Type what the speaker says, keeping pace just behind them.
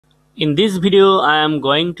In this video, I am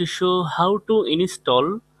going to show how to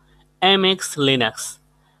install MX Linux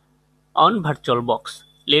on VirtualBox.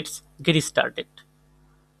 Let's get started.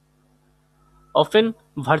 Open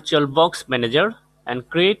VirtualBox Manager and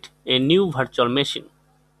create a new virtual machine.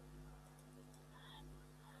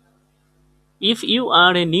 If you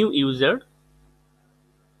are a new user,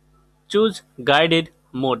 choose Guided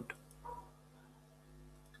Mode.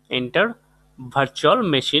 Enter Virtual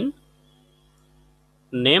Machine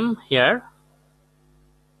name here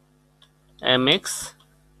MX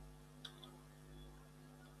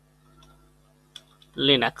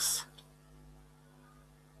Linux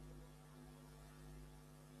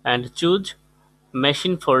and choose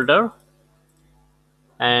machine folder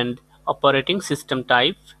and operating system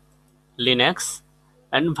type Linux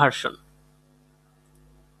and version.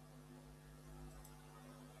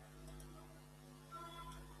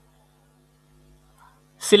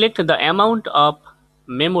 Select the amount of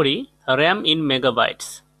memory RAM in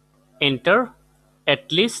megabytes. Enter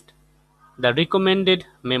at least the recommended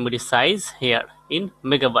memory size here in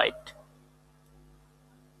megabyte.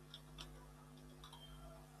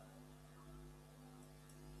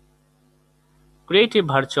 Create a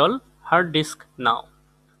virtual hard disk now.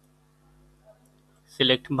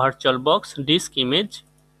 Select VirtualBox disk image.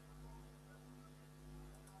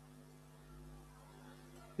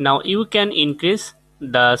 Now you can increase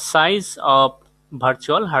the size of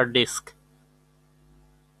virtual hard disk.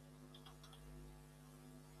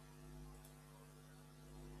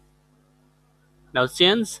 Now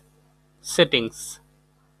change settings.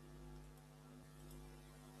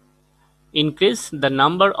 Increase the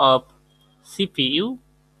number of CPU.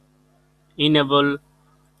 Enable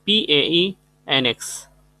PAE NX.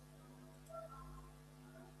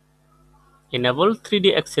 Enable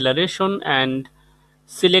 3D acceleration and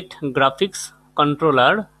select graphics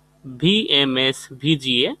controller VMS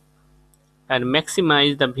VGA and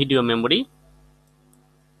maximize the video memory.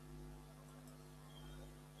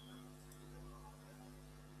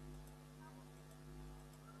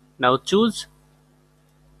 Now choose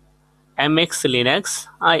MX Linux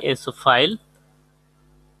ISO file.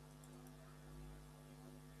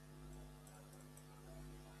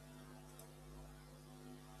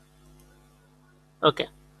 Okay.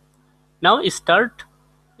 Now start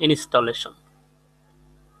installation.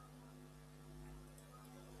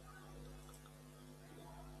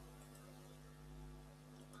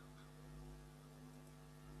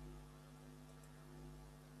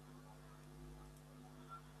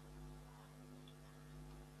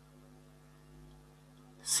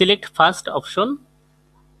 Select first option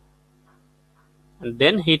and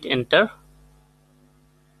then hit enter.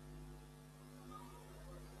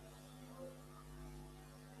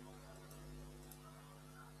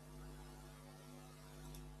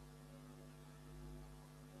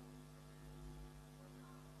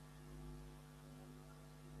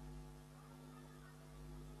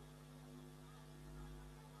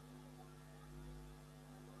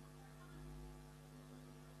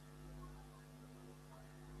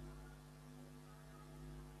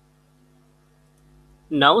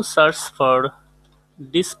 Now search for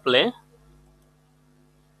display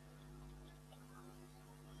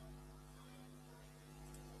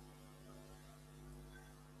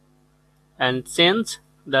and change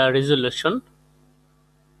the resolution.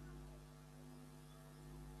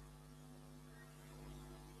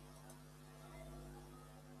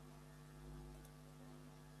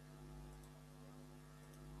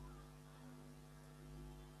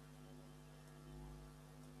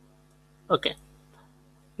 Okay.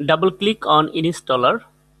 Double click on installer.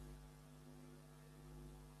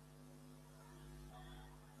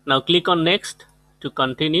 Now click on next to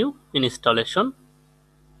continue installation.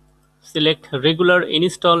 Select regular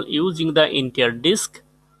install using the entire disk.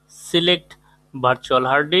 Select virtual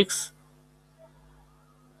hard disk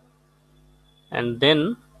and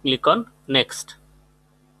then click on next.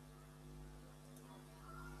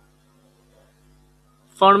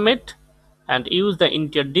 Format and use the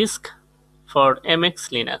entire disk for MX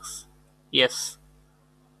Linux. Yes.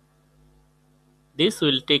 This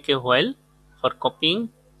will take a while for copying,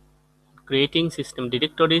 creating system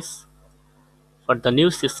directories for the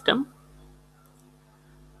new system.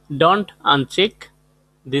 Don't uncheck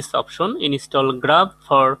this option, install grub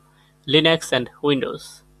for Linux and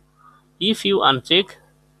Windows. If you uncheck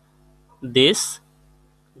this,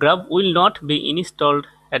 grub will not be installed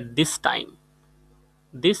at this time.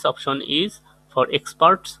 This option is for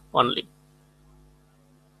experts only.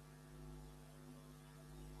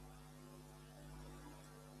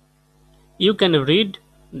 You can read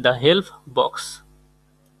the help box.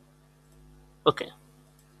 Okay.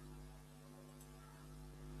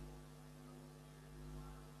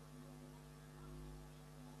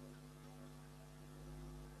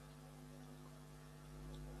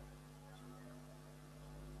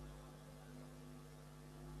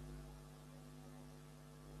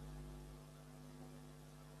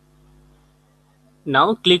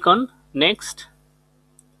 Now click on Next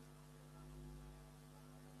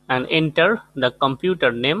and enter the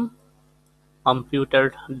computer name,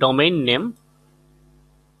 computer domain name.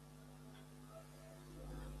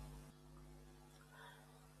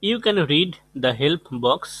 You can read the help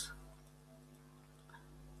box.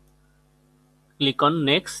 Click on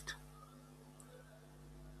Next.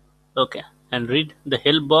 Okay, and read the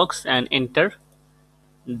help box and enter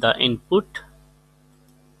the input.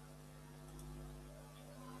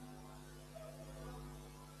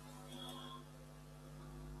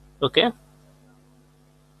 Okay,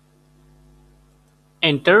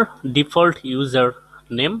 enter default user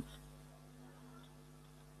name,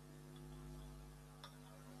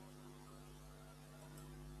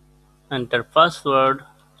 enter password,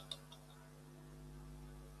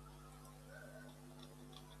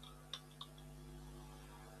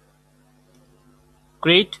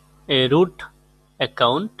 create a root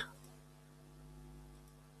account,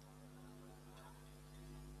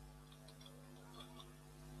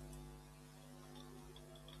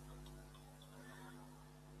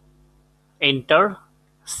 enter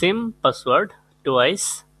same password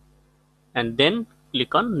twice, and then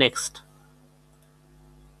click on Next.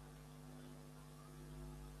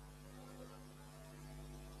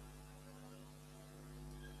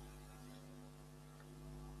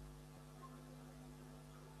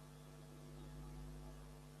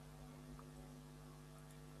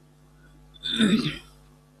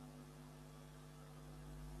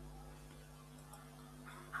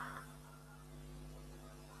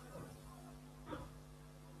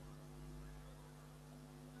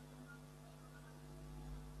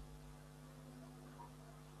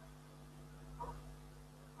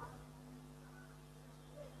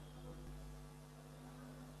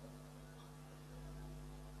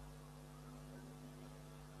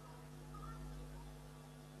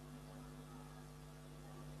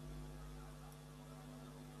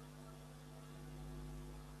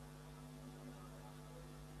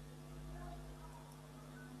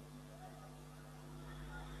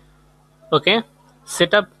 Okay,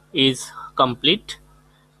 setup is complete.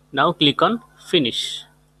 Now click on Finish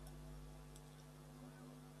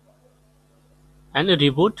and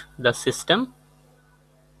reboot the system.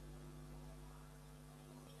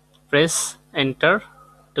 Press Enter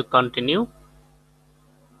to continue.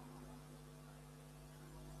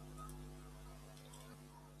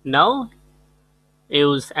 Now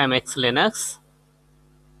use MX Linux.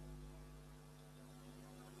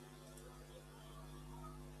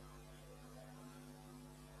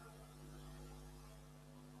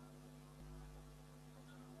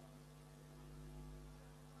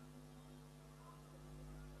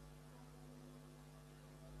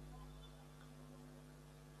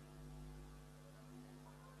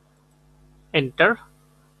 Enter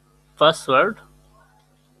password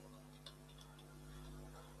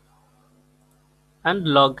and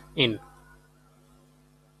log in.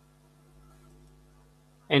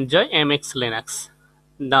 Enjoy MX Linux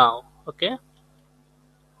now. Okay.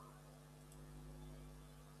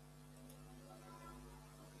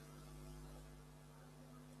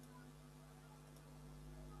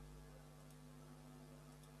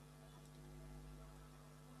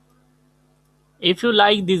 If you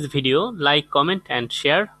like this video, like, comment and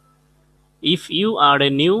share. If you are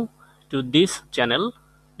new to this channel,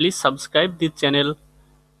 please subscribe this channel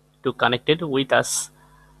to connect it with us.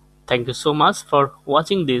 Thank you so much for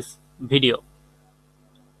watching this video.